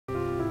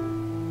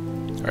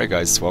Alright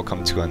guys,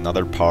 welcome to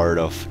another part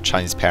of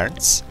Chinese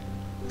parents.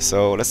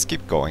 So let's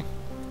keep going.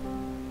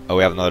 Oh,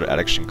 we have another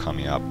election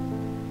coming up.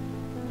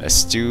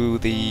 Let's do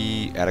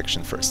the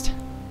election first.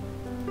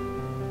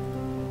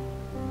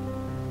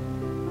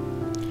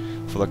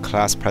 For the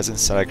class president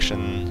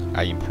selection,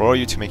 I implore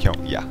you to make your...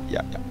 Yeah.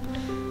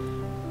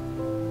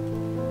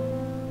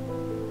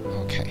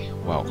 Okay,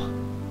 well.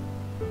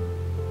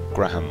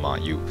 Grandma,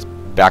 you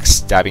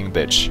backstabbing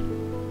bitch.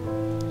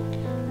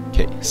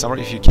 Okay, Summer,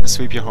 if you can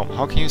sweep your home,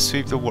 how can you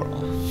sweep the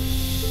world?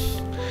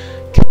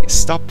 Okay,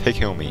 stop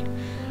picking on me.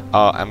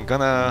 I'm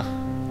gonna...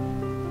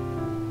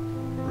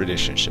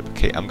 Relationship.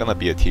 Okay, I'm gonna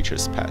be a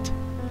teacher's pet.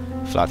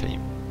 Flatter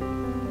him.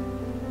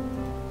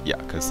 Yeah,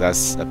 because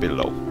that's a bit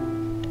low.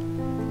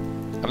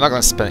 I'm not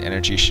gonna spend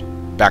energy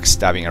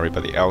backstabbing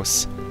everybody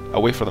else.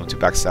 I'll wait for them to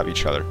backstab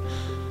each other.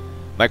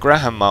 My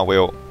grandma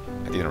will...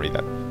 I didn't read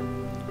that.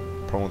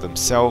 Promote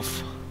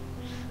themselves.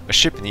 A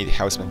ship needs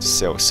helmsmen to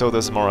sail, so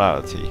does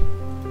morality.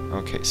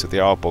 Okay, so they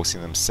are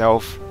boasting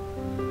themselves.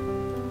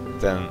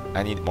 Then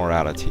I need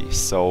morality,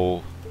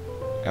 so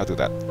I'll do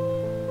that.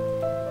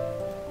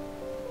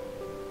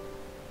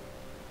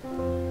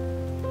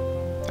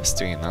 That's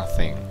doing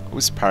nothing.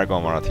 Who's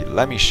Paragon morality?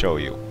 Let me show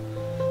you.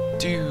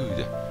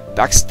 Dude,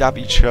 backstab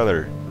each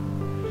other.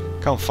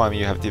 Come find me,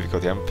 you have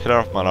difficulty. I'm pillar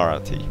of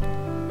morality.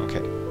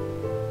 Okay.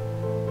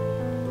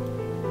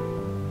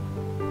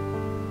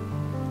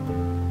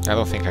 I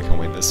don't think I can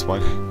win this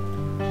one.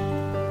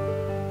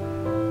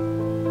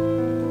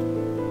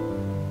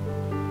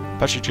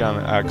 Patrick Jam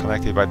are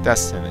connected by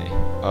destiny.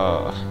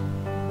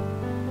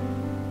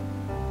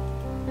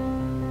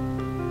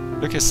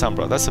 Look at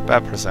Sombra, that's a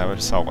bad person I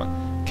ever saw one.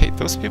 Okay,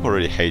 those people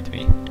really hate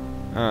me.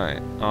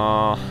 Alright,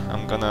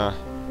 I'm gonna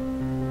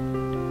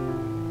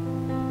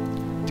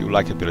do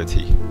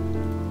likability.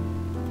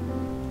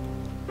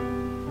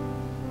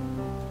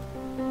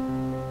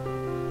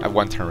 I have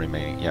one turn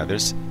remaining. Yeah,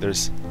 there's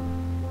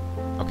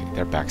okay,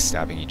 they're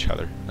backstabbing each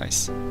other.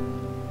 Nice.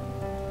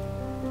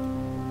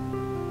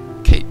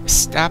 Okay,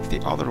 stab the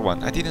other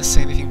one. I didn't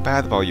say anything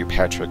bad about you,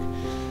 Patrick.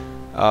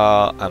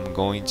 I'm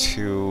going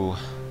to...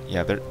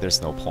 Yeah,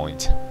 there's no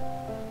point.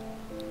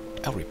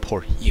 I'll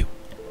report you.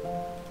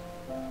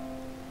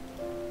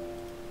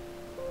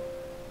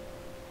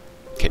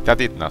 Okay, that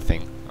did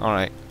nothing.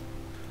 Alright.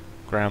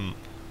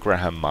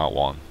 Grandma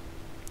won.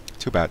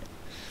 Too bad.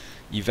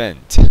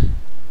 Event.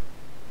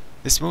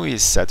 This movie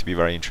is said to be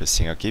very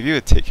interesting. I'll give you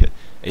a ticket,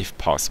 if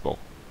possible.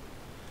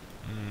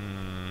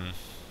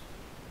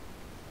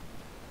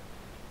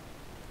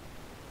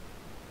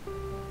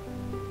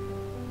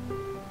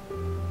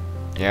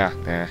 Yeah,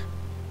 nah.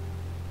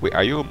 Wait,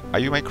 are you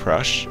my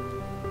crush?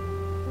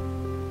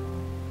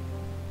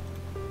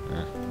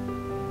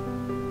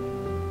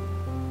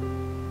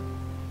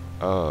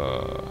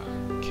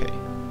 Okay.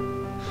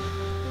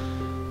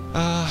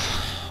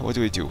 What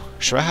do we do?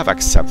 Should I have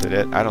accepted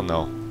it? I don't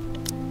know.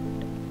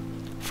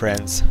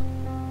 Friends.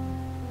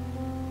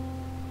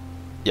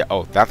 Yeah,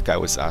 oh, that guy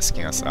was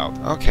asking us out.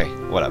 Okay,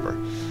 whatever.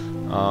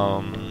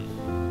 I'll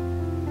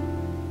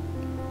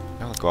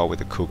go out with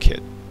the cool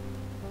kid.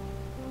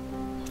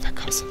 That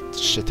costs a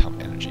shit ton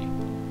of energy.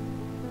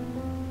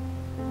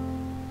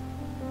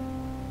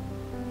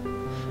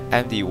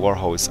 Andy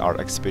Warhol's art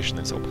exhibition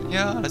is open.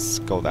 Yeah, let's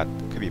go. That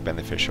could be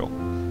beneficial.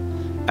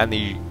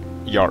 Andy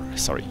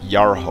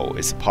Warhol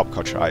is a pop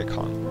culture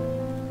icon.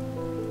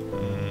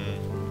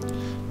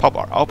 Pop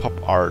art. All pop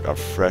art are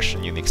fresh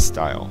and unique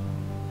style.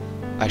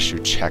 I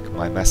should check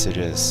my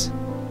messages.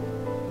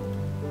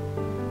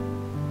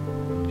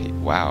 Hey,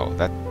 wow,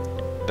 that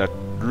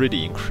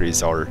really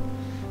increased our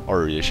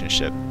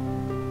relationship.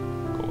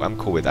 Cool, I'm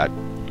cool with that.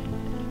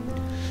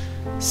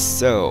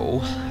 So,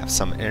 have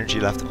some energy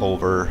left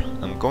over.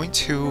 I'm going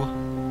to...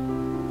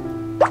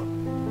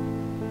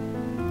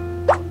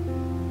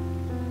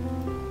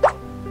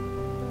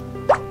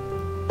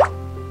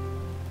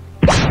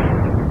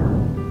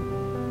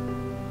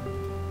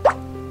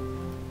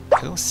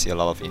 I don't see a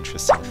lot of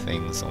interesting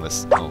things on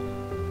this... Oh,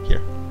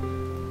 here.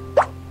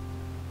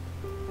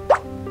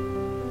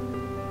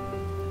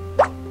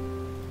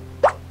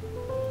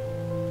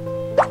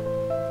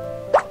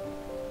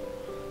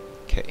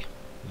 Okay.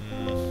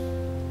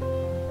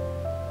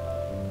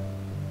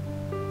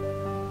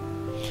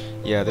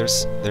 Yeah,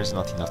 there's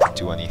not enough to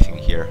do anything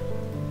here.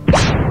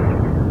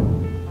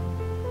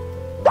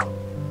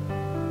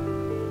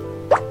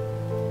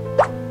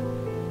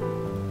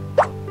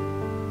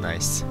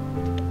 Nice.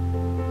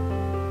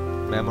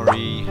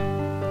 Memory.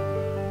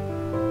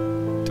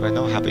 Do I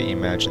not have an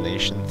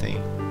imagination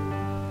thing?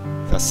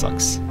 That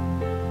sucks.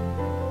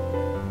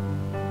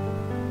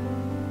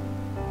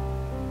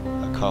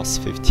 That costs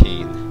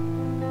 15.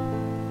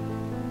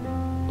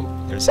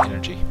 Oh, there's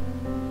energy.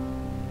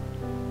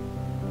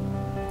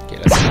 Okay,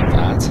 let's get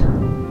that.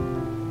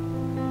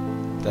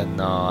 Then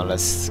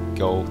let's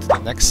go to the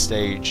next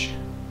stage.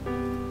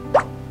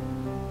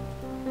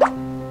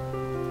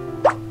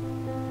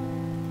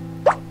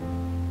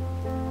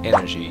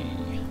 Energy.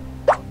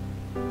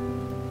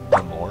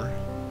 One more.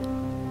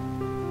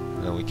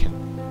 And then we can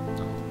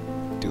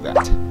do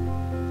that.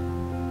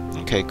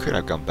 Okay, could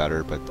have gone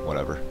better, but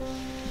whatever.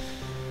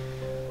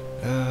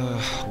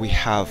 We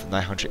have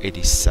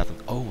 987.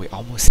 Oh, we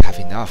almost have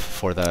enough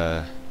for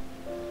the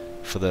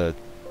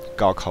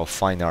Gaokao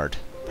Fine Art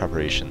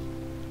preparation.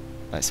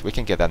 Nice, we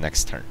can get that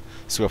next turn.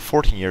 So we're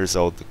 14 years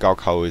old. The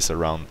Gaokao is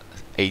around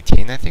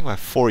 18. I think we have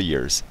 4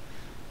 years.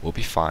 We'll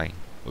be fine.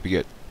 We'll be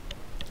good.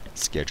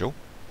 Schedule.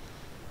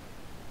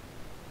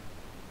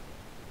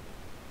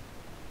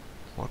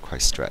 We're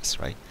quite stressed,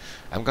 right?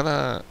 I'm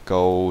gonna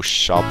go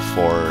shop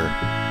for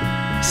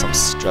some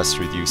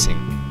stress-reducing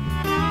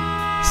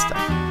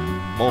stuff.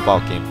 Mobile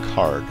game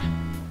card.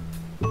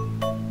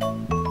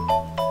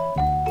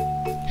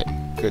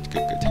 Okay,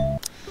 good.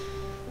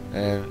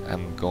 And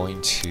I'm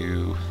going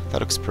to... That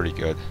looks pretty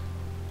good.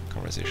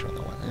 Conversation on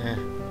the one.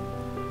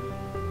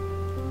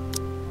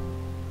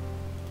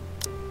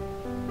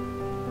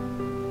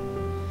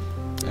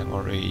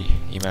 Memory,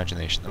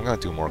 imagination. I'm gonna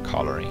do more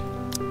coloring.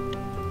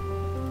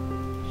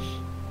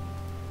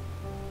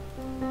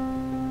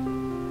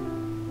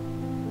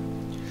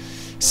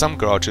 Some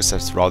girls just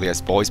as rowdy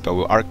as boys, but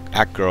will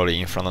act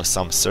girly in front of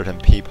some certain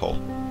people.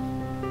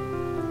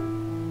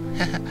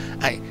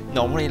 I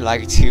normally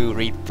like to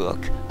read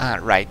book,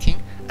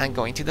 writing, and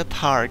going to the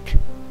park.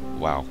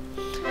 Wow.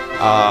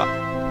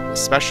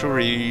 Special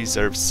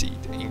reserved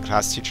seat. In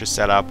class, teacher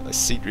set up a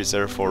seat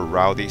reserved for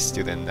rowdy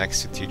student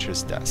next to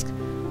teacher's desk.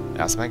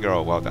 That's my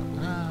girl. Well done.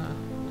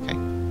 Okay.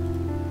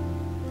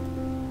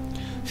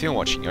 Film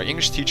watching. Your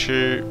English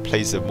teacher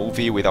plays a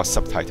movie without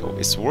subtitle.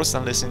 It's worse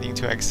than listening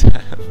to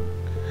exam.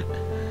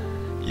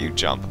 You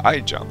jump, I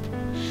jump.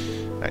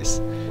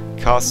 Nice.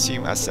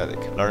 Costume aesthetic.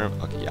 Learn.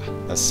 Okay, yeah,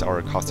 that's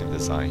our costume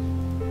design.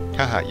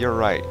 Haha, you're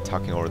right.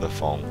 Talking over the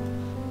phone.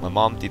 My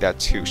mom did that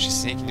too. She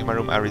sneaks into my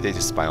room every day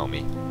to spy on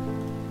me.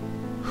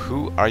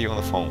 Who are you on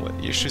the phone with?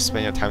 You should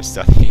spend your time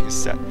studying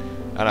instead.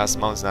 Alas,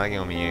 mom's nagging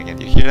on me again.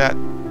 Do you hear that?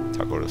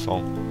 Talk over the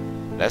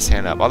phone. Let's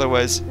hang up.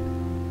 Otherwise,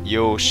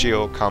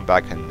 she'll come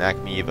back and nag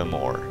me even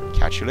more.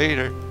 Catch you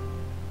later.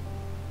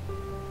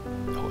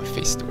 Oh, a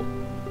face duel.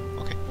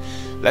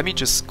 Let me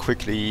just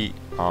quickly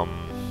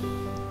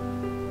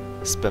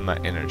spend my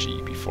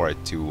energy before I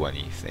do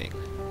anything.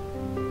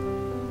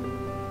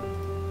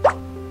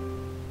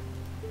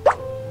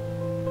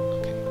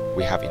 Okay,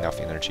 we have enough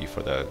energy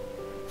for the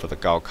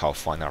Gaokao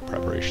Fine Art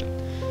preparation.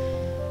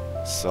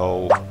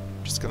 So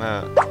just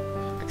gonna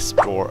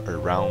explore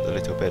around a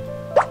little bit.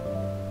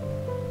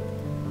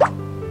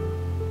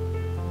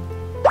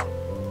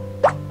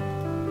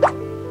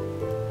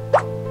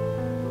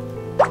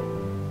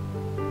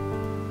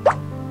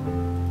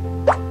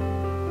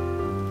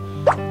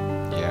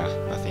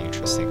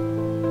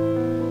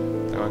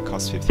 That one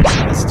costs 50.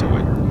 Let's do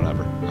it.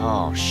 Whatever.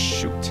 Oh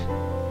shoot.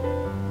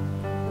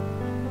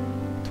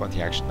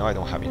 20 action. No, I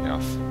don't have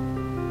enough.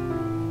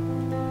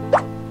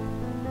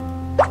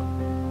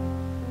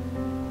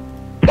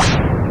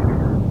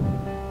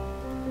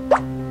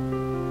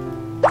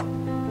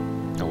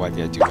 Oh, why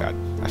did I do that?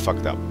 I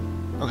fucked up.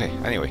 Okay,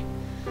 anyway.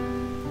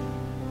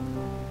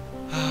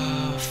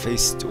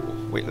 Face duel.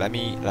 Wait, let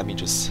me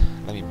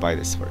buy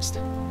this first.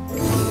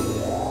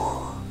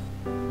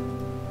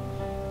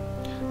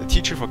 The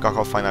teacher for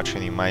Gaokao Fine Art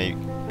training might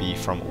be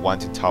from 1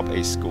 to top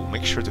A school.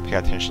 Make sure to pay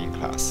attention in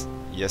class.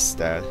 Yes,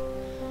 Dad.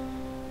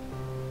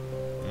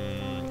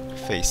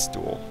 Face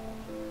duel.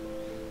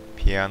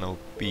 Piano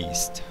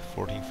Beast.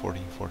 14.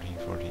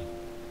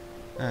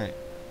 Alright.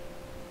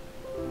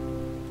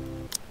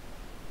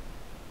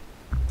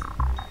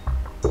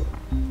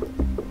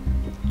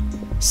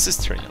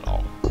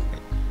 Sister-in-law.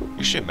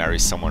 You should marry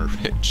someone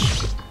rich.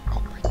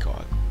 Oh my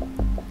god.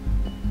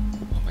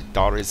 Oh, my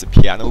daughter is a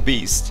piano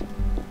beast.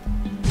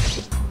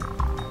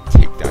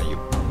 Take that, you.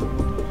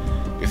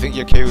 You think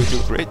your kid will do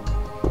great?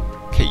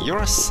 Okay, you're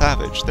a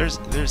savage. There's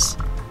no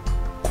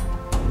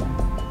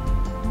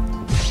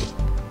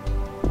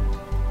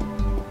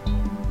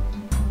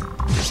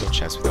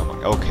chance we don't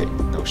mind. Okay,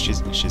 no,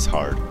 she's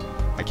hard.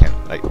 I can't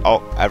like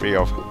every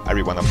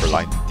one of her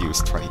lines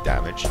deals 20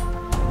 damage.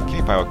 Can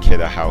you buy our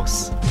kid a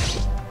house?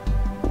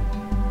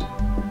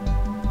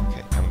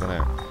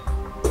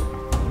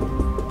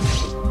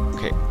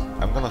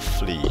 I'm gonna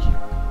flee.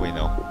 Wait,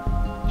 no.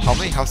 How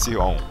many houses do you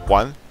own?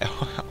 1?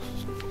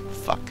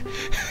 Fuck.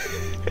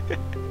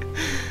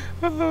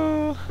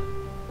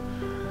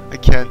 I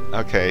can't.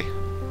 Okay.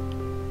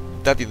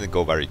 That didn't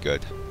go very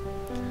good.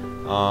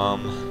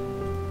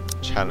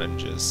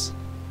 Challenges.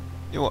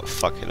 You know what?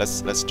 Fuck it.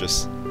 Let's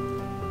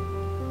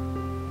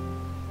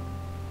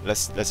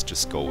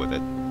just go with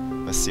it.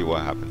 Let's see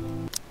what happens.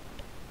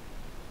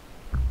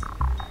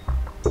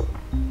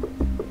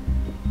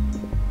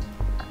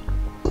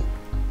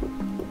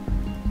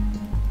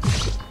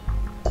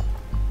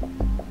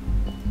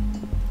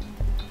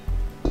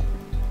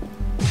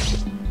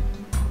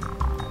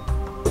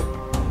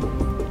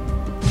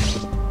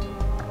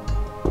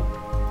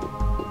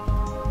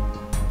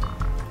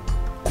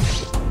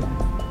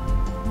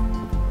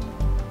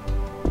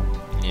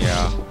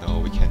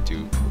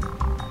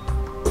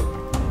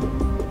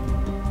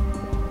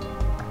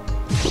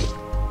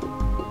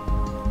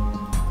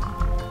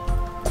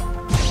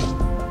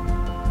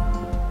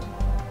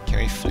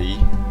 briefly.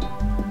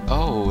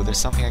 Oh, there's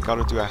something I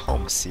gotta do at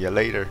home. See you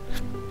later.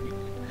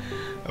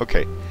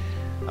 Okay.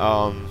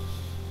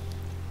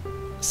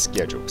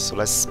 Schedule. So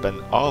let's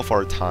spend all of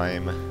our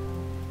time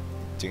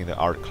doing the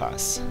art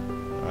class.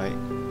 Right?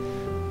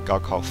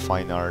 Gaokao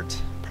Fine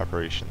Art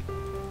preparation.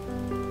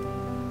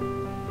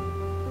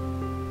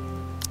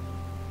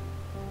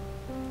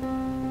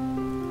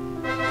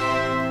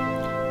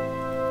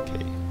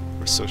 Okay,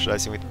 we're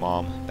socializing with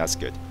mom. That's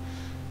good.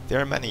 There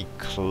are many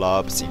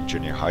clubs in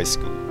junior high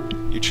school.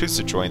 You choose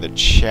to join the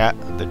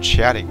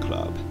chatting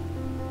club.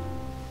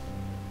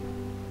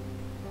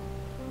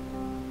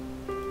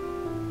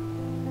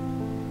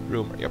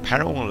 Rumor: your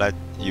parent won't let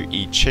you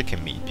eat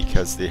chicken meat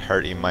because they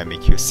heard it might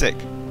make you sick.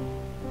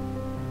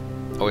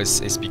 Oh,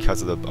 it's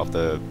because of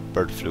the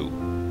bird flu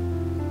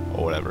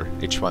or whatever,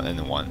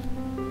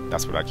 H1N1.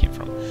 That's where that came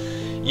from.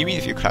 You meet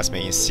a few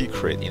classmates in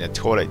secret in the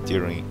toilet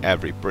during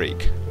every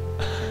break.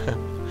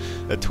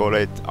 The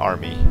toilet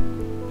army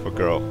for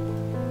girl.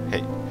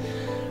 Hey,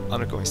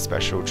 undergoing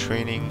special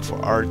training for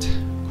art.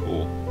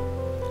 Cool.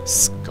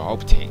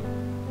 Sculpting.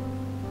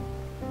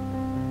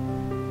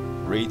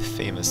 Read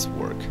famous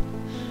work.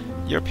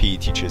 Your PE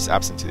teacher is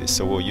absent today,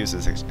 so we'll use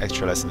this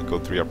extra lesson to go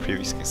through your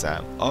previous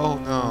exam. Oh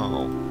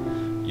no!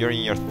 You're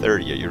in your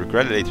third year. You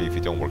regret it later if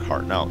you don't work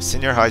hard. Now,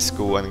 senior high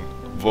school and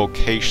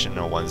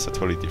vocational ones are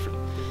totally different.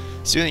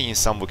 Students in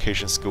some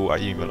vocation school are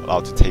even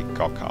allowed to take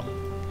Gaokao.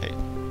 Hey,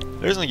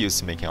 there's no use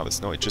in making all this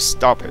noise. Just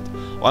stop it.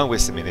 1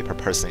 wasted minute per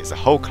person is the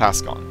whole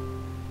class gone.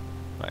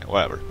 Right,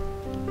 whatever.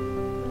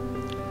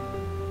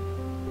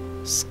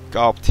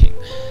 Sculpting.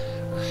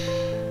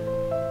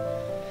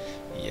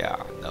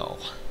 Yeah, no.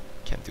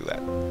 Can't do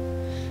that.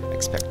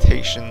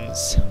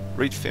 Expectations.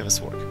 Read famous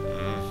work.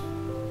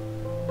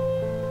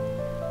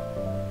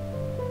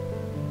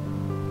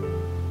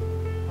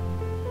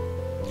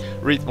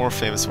 Read more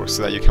famous works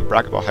so that you can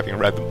brag about having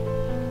read them.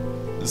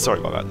 Sorry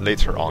about that.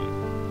 Later on.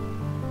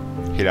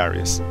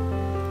 Hilarious.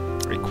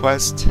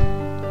 Request.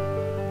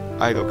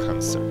 Idol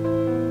concert.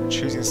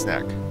 Choosing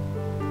snack.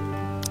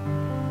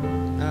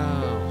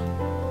 No.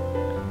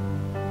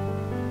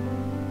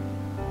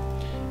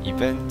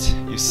 Event.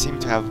 You seem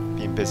to have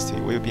been busy.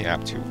 What have you been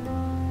up to?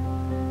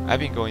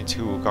 I've been going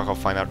to Gaokao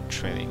Fine Art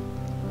training.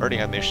 Earning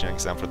admission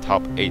exam for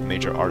top 8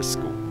 major art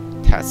school.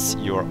 Tests,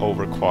 you're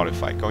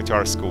overqualified. Going to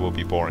art school will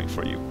be boring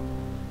for you.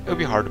 It'll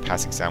be hard to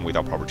pass exam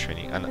without proper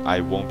training, and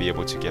I won't be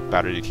able to get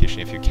better education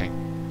if you can't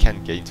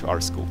get into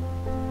art school.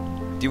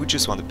 Do you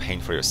just want to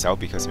paint for yourself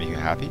because it makes you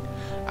happy?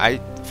 I,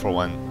 for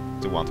one,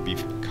 do want to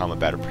become a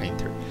better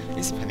painter.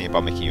 It's depending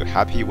about making you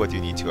happy. What do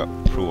you need to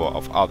approval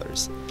of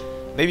others?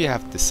 Maybe I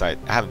haven't decided.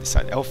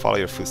 I'll follow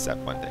your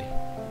footsteps one day.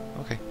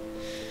 Okay.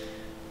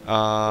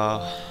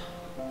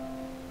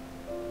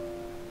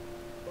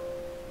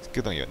 It's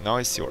good on you. Now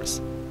it's yours.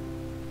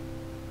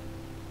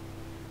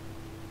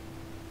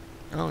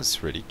 Oh,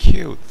 it's really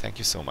cute. Thank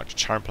you so much.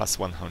 Charm plus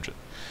 100.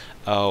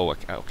 Oh,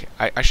 okay.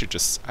 I should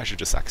just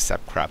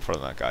accept crap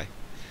from that guy.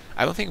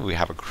 I don't think we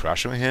have a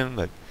crush on him,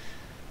 but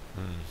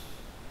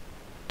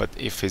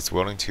if he's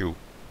willing to,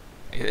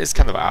 it's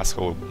kind of an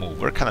asshole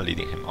move. We're kind of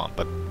leading him on,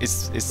 but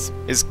it's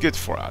good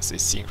for us.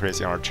 It's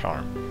increasing our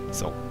charm,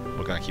 so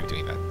we're gonna keep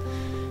doing that.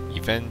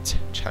 Event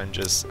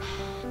challenges.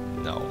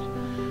 No.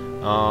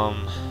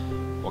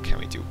 What can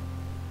we do?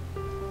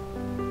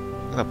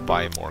 I'm gonna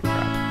buy more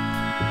crap.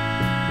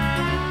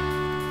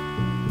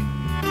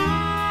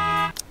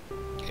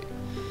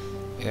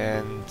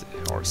 And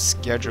our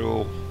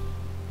schedule.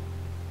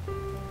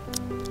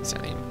 Is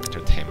there any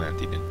entertainment I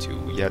didn't do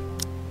yet?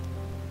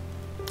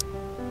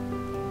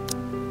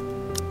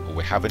 Oh,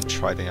 we haven't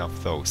tried any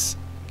of those.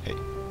 Okay.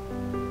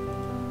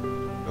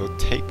 We'll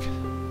take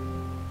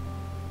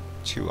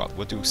 2 out.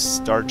 We'll do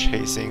star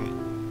chasing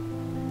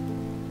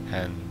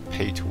and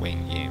pay to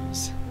win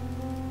games.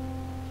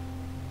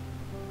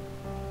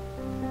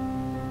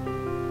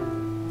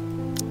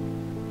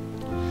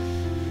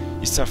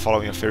 You start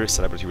following your favorite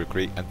celebrity with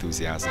great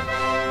enthusiasm.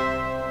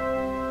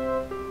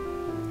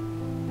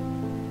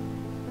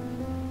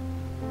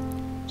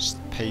 Just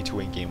pay to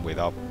win game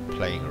without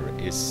paying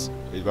is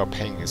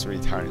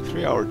really tiring.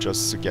 3 hours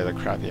just to get a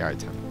crappy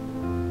item.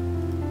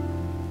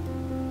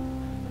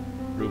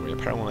 Rumor: your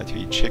parent won't let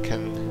you eat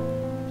chicken.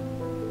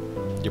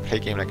 You play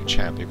game like a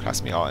champ. Your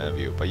classmates all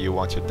envy you, but you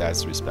want your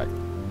dad's respect.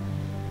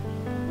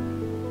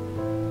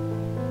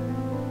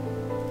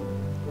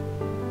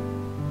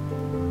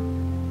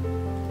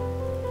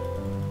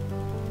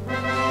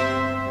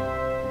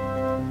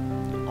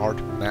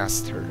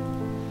 Master.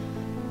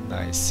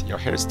 Nice. Your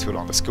hair is too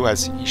long. The school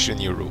has issued a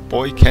new rule.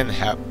 Boy can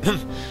have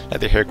let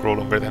their hair grow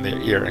longer than their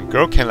ear, and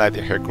girl can let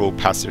their hair grow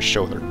past their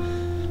shoulder.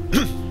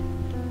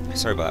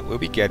 Sorry about that. We'll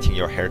be getting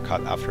your hair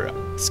cut after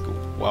school.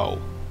 Whoa.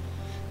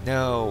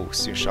 No.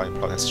 Student shouting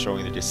protest,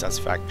 showing their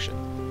dissatisfaction.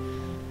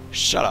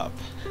 Shut up.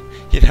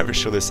 You never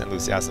show this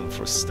enthusiasm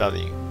for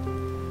studying.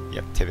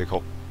 Yep,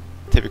 typical.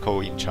 Typical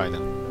in China.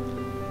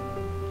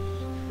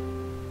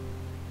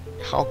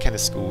 How can the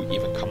school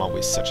even come up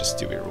with such a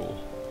stupid rule?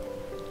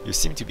 You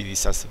seem to be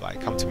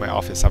dissatisfied. Come to my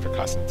office after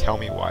class and tell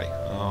me why.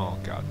 Oh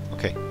god.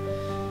 Okay.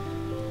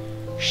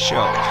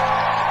 show.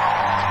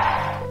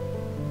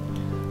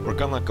 We're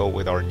gonna go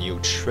with our new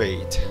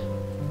trait.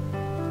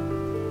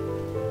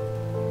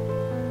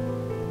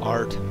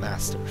 Art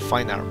Master,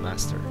 Fine Art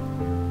Master.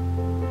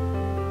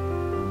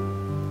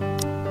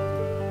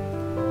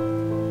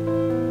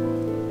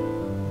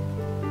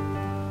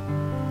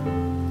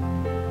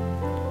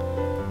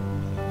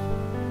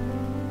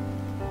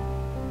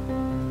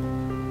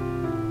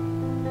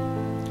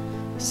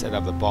 Set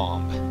up the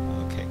bomb.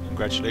 Okay,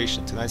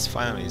 congratulations. Tonight's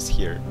final is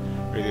here.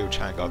 Review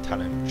China Got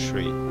Talent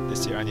Tree.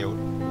 This year annual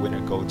winner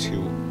go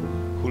to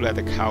Who Let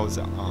the Cows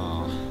Out.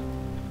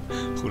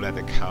 Who Let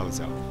the Cows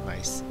Out.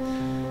 Nice.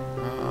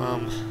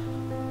 I'm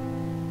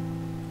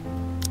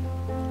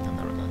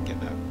never gonna get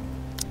that.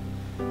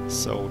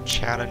 So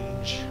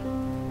challenge,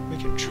 we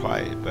can try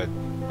it, but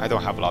I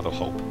don't have a lot of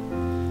hope.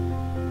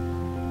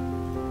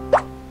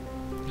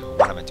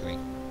 What am I doing?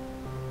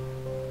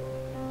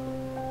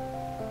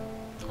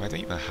 I don't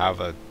even have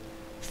a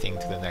thing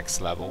to the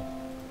next level.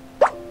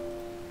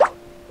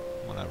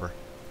 Whatever.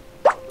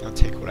 I'll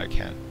take what I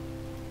can.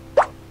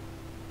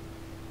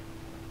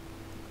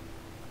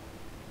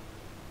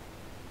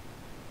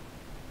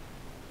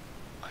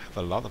 I have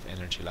a lot of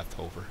energy left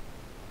over.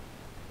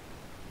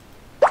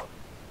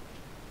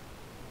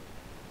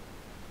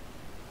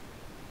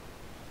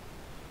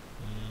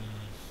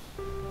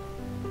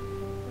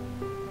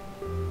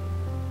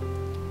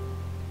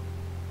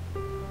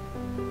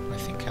 I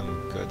think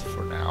I'm good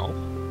for now.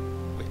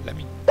 Wait, let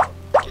me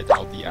get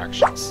all the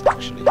actions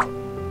actually.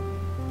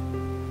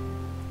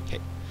 Okay.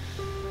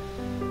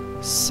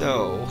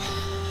 So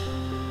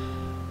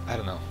I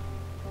don't know.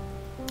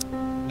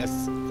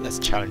 Let's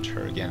challenge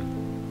her again.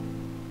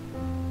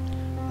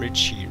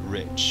 Richie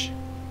Rich.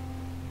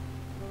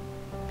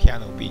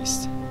 Piano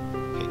Beast.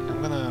 Okay,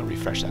 I'm gonna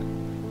refresh that.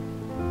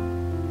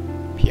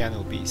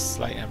 Piano Beast,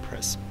 Slight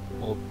Empress.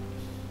 Oh.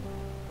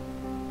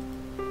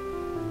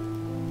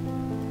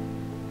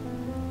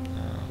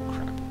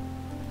 Crap.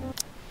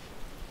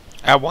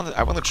 I want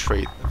to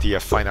trade the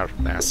Fine Art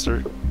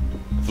Master.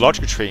 The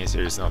logical trading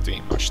series is not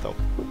doing much though.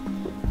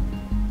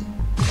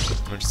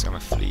 I'm just gonna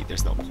flee.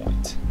 There's no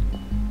point.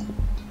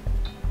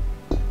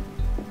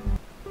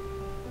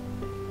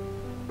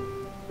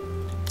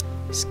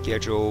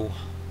 Schedule.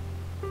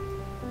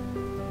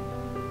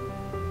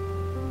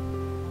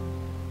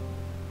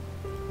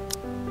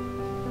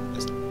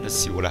 Let's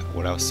see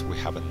what else we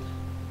haven't.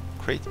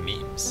 Create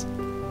memes.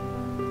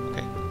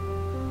 Okay.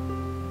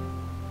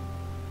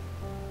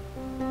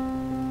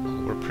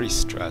 Oh, we're pretty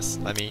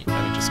stressed. Let me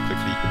just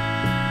quickly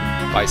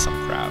buy some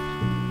crab.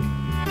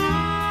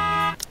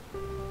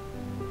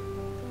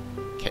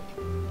 Okay.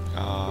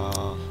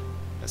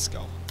 Let's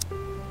go.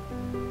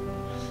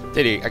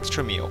 Daily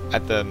extra meal.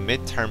 At the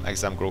midterm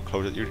exam grow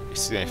closer, your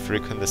students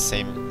frequent the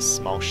same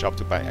small shop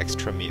to buy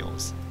extra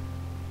meals.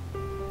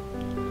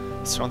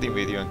 Surrounding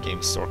video and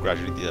game store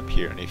gradually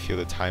disappear and you feel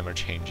the timer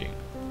changing.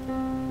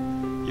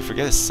 You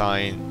forget to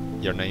sign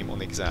your name on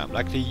the exam.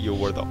 Likely you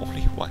were the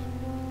only one.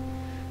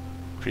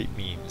 Create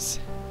memes.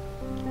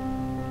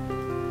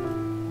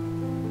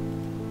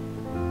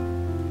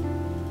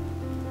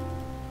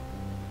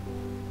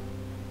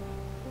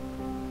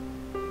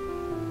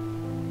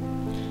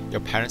 Your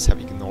parents have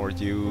ignored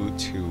you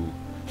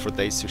for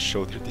days to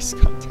show their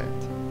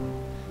discontent.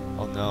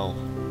 Oh no.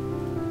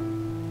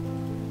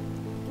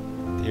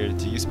 Dear,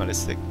 did you use my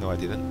lipstick? No, I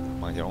didn't.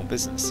 Mind your own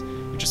business.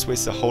 You just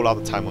waste a whole lot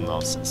of time on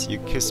nonsense. You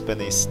could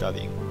spend it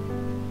studying.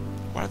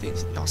 Why are they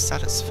not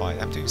satisfied?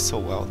 I'm doing so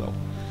well though.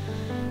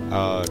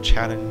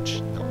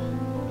 Challenge? No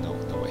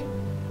way.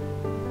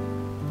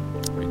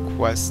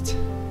 Request.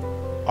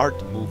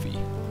 Art movie.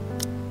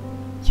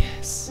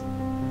 Yes.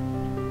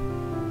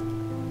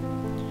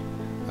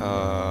 I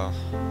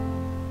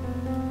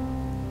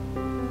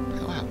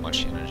don't have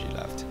much energy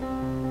left.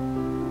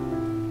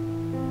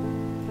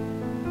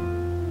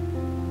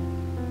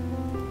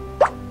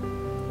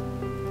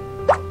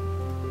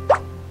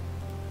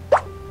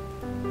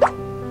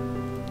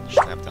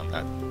 Shouldn't have done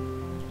that.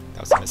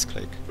 That was a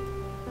misclick.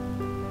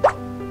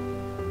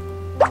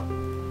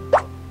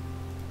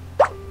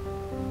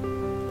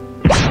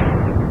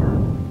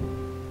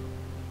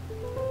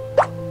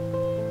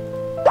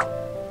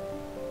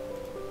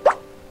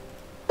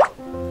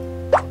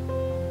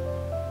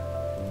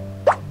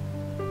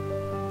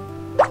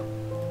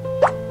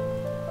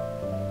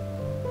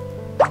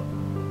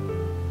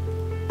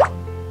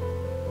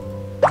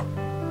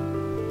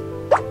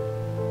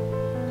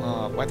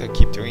 Why do I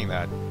keep doing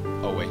that?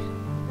 Oh wait,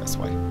 that's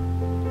why.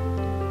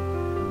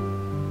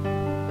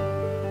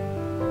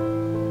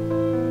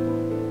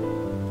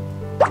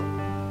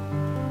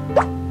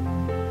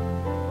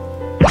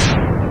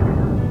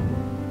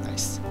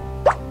 Nice.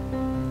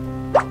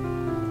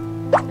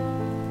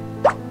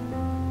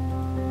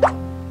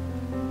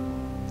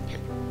 Okay.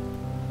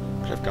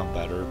 Could have gone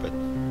better, but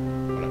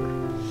whatever.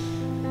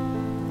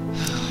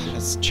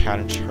 Let's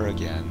challenge her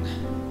again.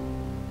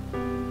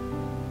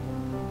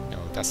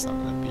 That's not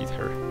gonna beat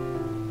her.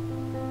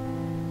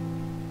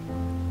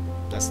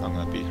 That's not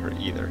gonna beat her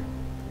either.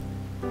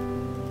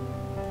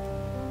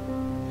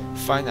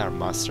 Fine Art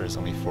Master is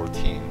only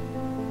 14.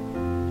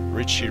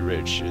 Richie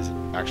Rich is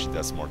actually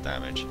does more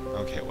damage.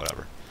 Okay,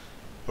 whatever.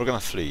 We're gonna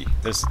flee.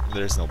 There's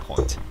no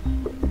point.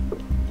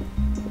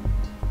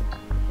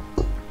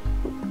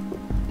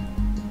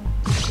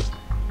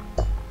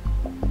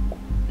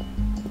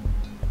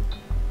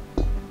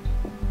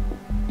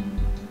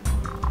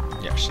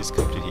 Yeah, she's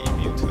completely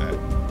immune to that.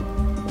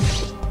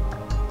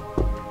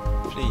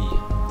 Flee.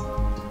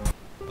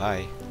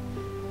 Bye.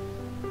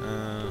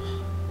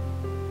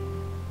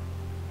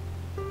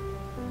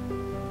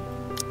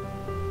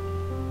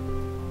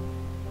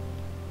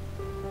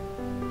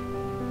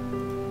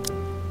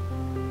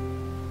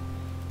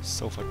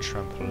 Sofa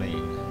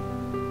trampoline.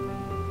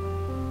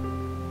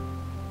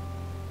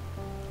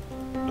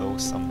 Blow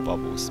some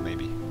bubbles,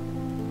 maybe.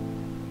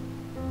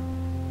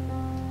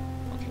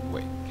 Okay,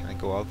 wait. Can I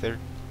go out there?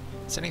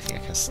 Is there anything I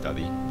can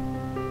study?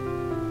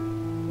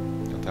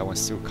 No, that one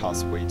still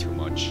costs way too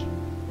much.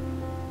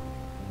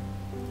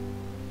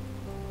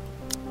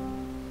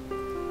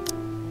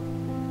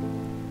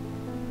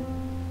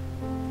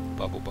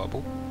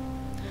 Bubble.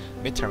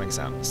 Midterm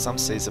exam. Some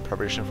say the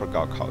preparation for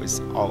Gaokao is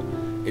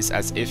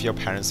as if your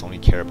parents only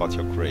care about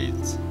your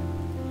grades.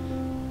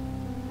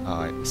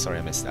 Sorry,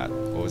 I missed that.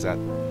 What was that?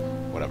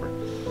 Whatever.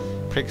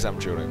 Pre-exam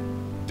drilling.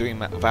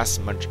 Doing a vast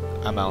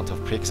amount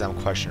of pre-exam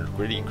questions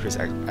really increase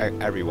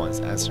everyone's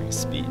answering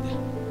speed.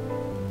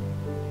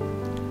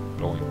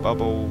 Blowing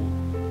bubble.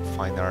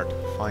 Fine art.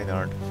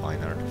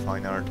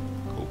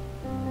 Cool.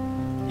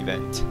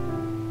 Event.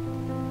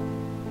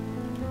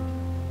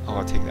 Oh,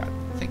 I'll take that.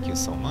 Thank you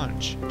so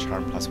much.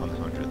 Charm plus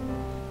 100.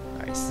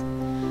 Nice.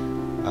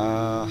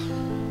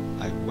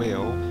 I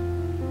will.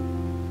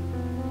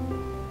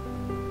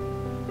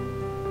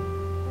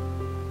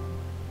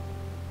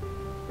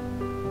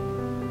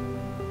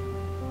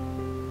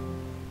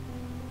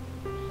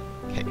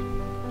 Okay.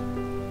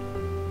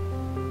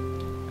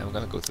 I'm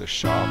gonna go to the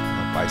shop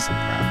and buy some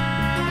crap.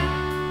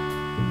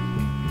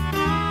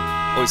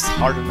 Oh, it's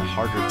harder and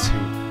harder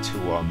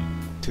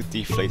to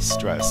deflate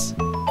stress.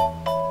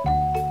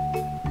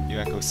 You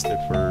can go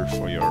slipper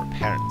for your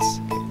parents.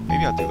 Okay,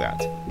 maybe I'll do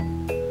that.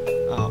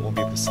 I won't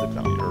be able to slip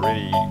now. You're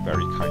already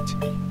very kind to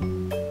me.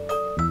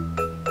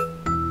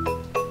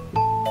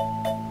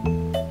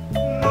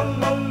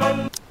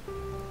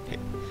 Okay.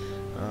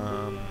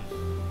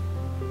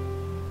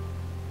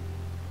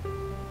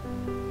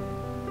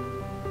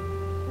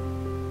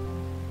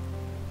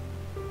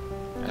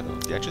 I don't know.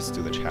 Did I just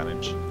do the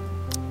challenge?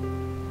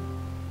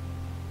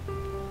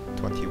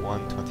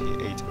 21,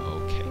 28.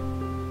 Okay.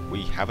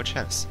 We have a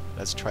chance.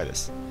 Let's try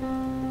this.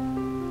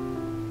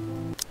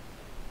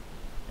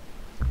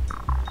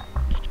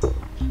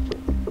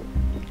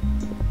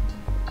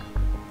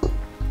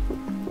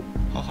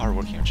 How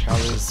hardworking your child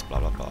is, blah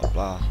blah blah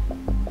blah.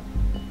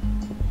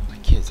 My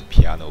kid's a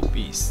piano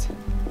beast.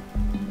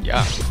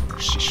 Yeah,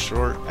 she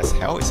sure as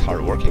hell is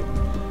hardworking.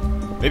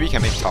 Maybe you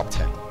can make top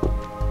 10.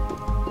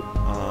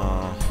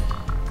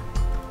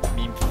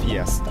 Meme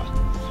Fiesta.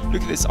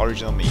 Look at this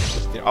original meme.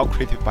 They're all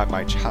created by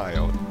my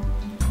child.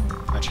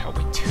 My child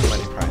win too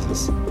many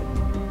prizes.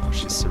 Oh,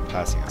 she's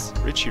surpassing us.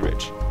 Richie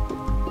Rich.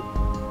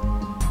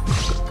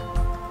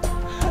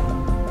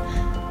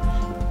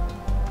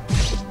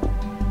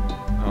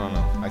 Oh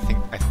no, I think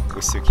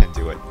we still can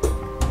do it.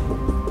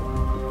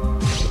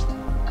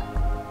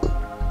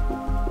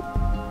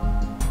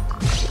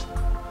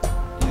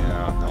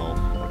 Yeah, no,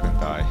 we're gonna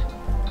die.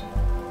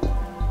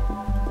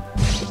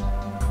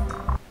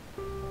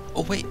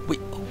 Oh wait,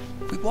 oh,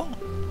 we won!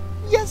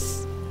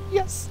 Yes!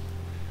 Nice.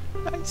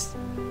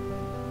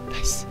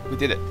 We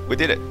did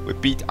it. We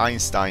beat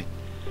Einstein.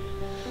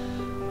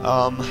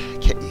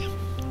 Okay.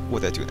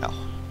 What do I do now?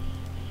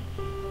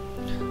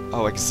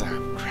 Oh,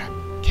 exam. Crap.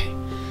 Okay.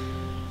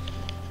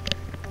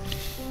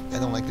 I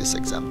don't like this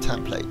exam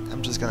template.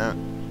 I'm just gonna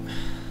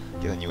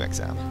get a new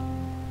exam.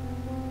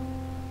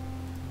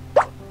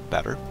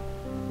 Better.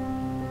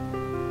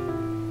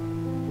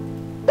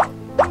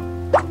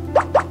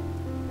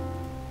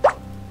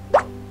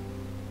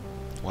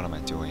 What am I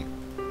doing?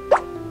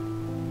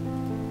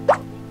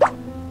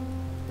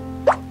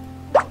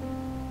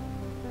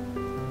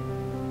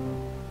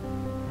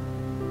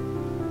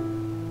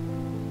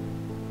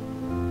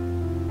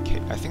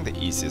 I think the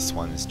easiest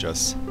one is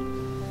just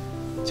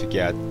to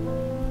get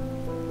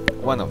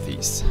one of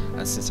these,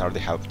 and since I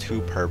already have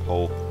 2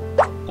 purple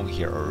on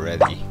here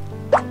already,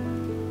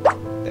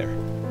 there,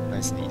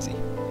 nice and easy.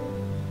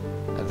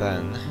 And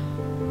then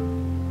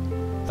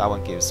that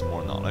one gives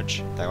more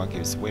knowledge, that one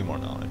gives way more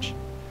knowledge.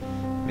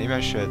 Maybe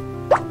I should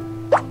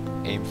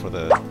aim for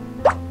the...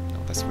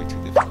 no, that's way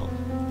too difficult.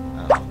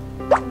 I don't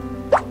know.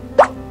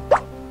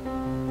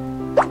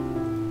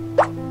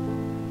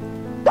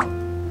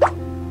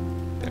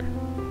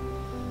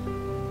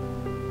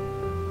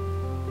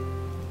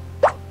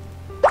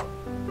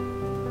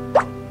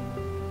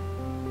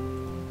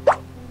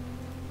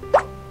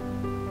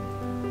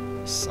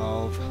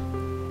 Solve.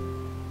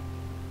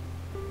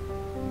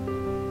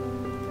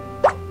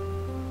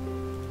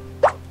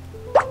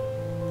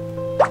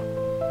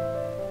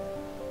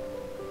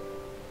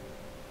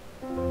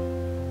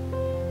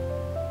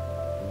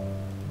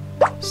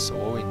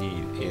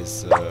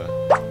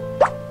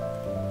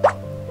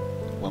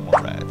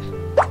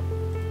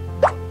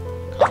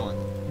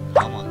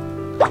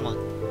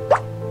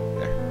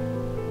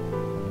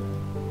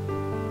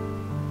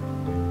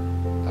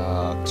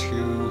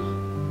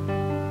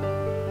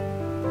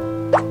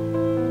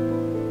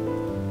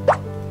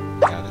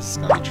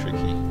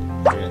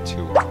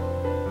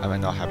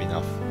 not have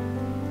enough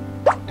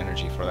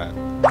energy for that.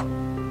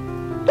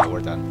 Yeah,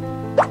 we're done.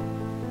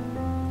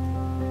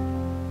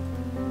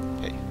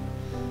 Okay.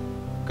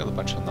 Got a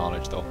bunch of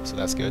knowledge though, so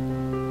that's good.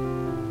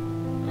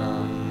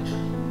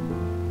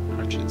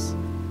 Crunches.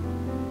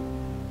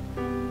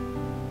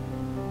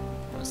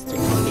 Let's do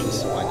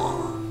crunches, why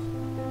not?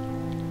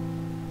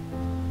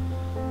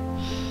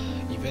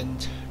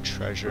 Event,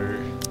 treasure.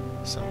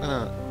 So I'm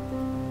gonna,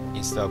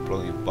 instead of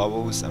blowing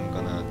bubbles, I'm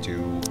gonna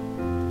do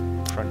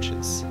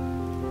crunches.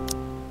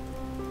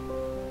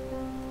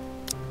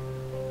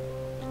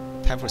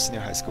 Time for senior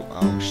high school.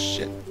 Oh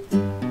shit.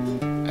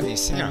 I'm in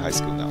senior high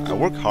school now. I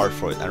work hard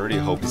for it. I really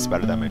hope it's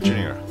better than my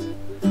junior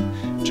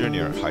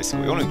high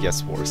school. It only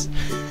gets worse.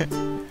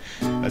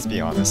 Let's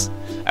be honest.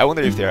 I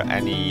wonder if there are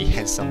any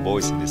handsome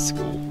boys in this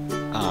school.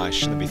 I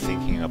shouldn't be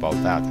thinking about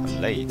that.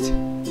 I'm late.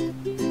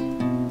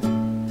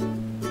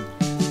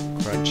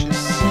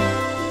 Crunches.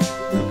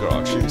 Good girl,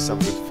 I'll treat you some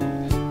good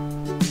food.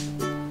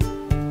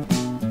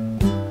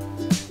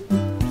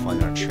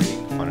 Fine art training.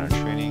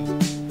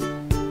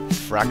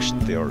 Fraction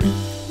theory.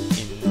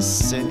 In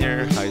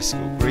senior high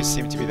school, grades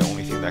seem to be the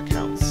only thing that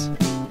counts.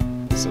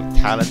 So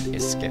talent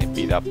is getting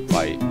beat up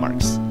by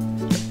marks.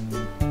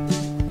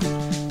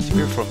 To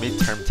prepare for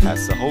midterm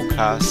tests, the whole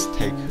class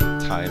take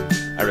time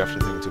every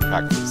afternoon to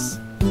practice.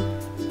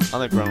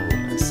 Underground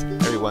romance.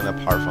 Everyone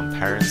apart from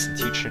parents and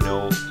teacher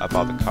know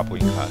about the couple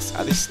in class.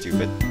 Are they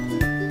stupid?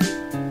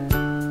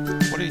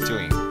 What are you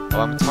doing?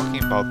 Oh, I'm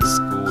talking about the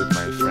school with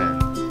my friend.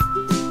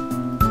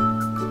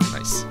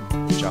 Nice.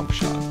 Jump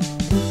shot.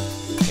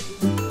 Okay.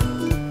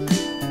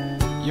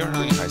 You're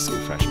not in high school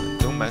freshman.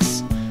 Don't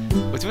mess.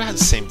 But do we have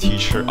the same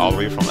teacher all the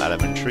way from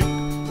elementary?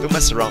 Don't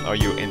mess around or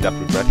you end up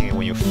regretting it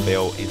when you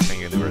fail into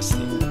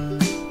university.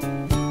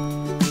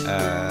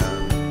 I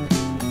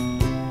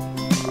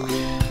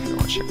don't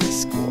want to check my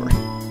score.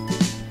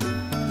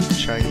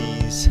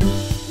 Chinese,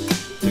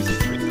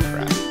 53,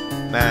 crap.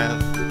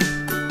 Math,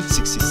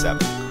 67,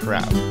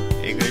 crap.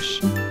 English,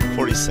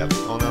 47,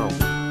 oh no.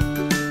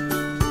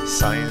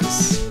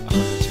 Science,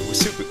 102, we're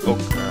still good. Oh,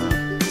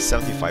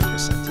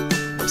 75%.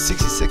 Oh,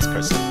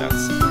 66%,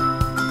 that's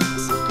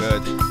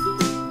good.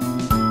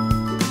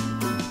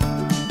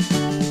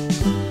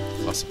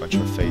 Lost a bunch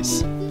of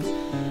face.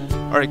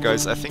 Alright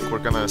guys, I think we're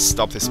gonna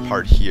stop this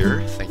part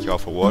here. Thank you all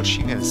for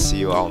watching and see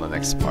you all on the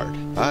next part.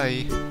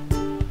 Bye!